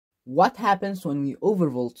What happens when we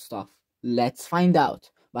overvolt stuff? Let's find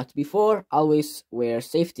out. But before, always wear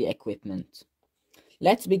safety equipment.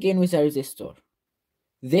 Let's begin with a resistor.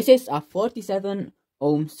 This is a 47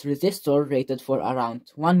 ohms resistor rated for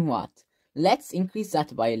around 1 watt. Let's increase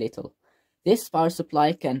that by a little. This power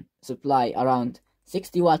supply can supply around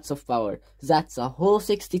 60 watts of power. That's a whole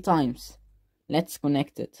 60 times. Let's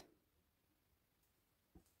connect it.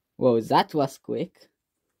 Whoa, that was quick.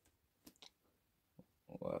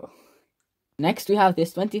 Whoa. Next we have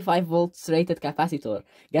this 25 volts rated capacitor.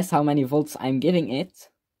 Guess how many volts I'm giving it?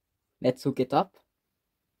 Let's hook it up.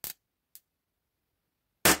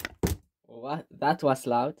 What? That was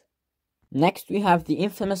loud. Next we have the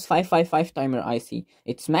infamous 555 timer IC.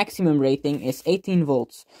 Its maximum rating is 18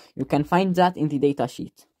 volts. You can find that in the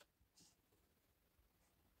datasheet.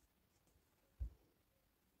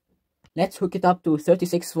 Let's hook it up to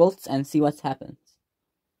 36 volts and see what happens.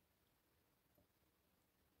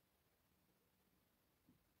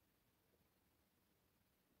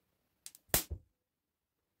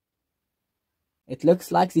 It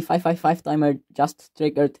looks like the 555 timer just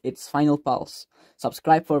triggered its final pulse.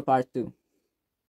 Subscribe for part 2.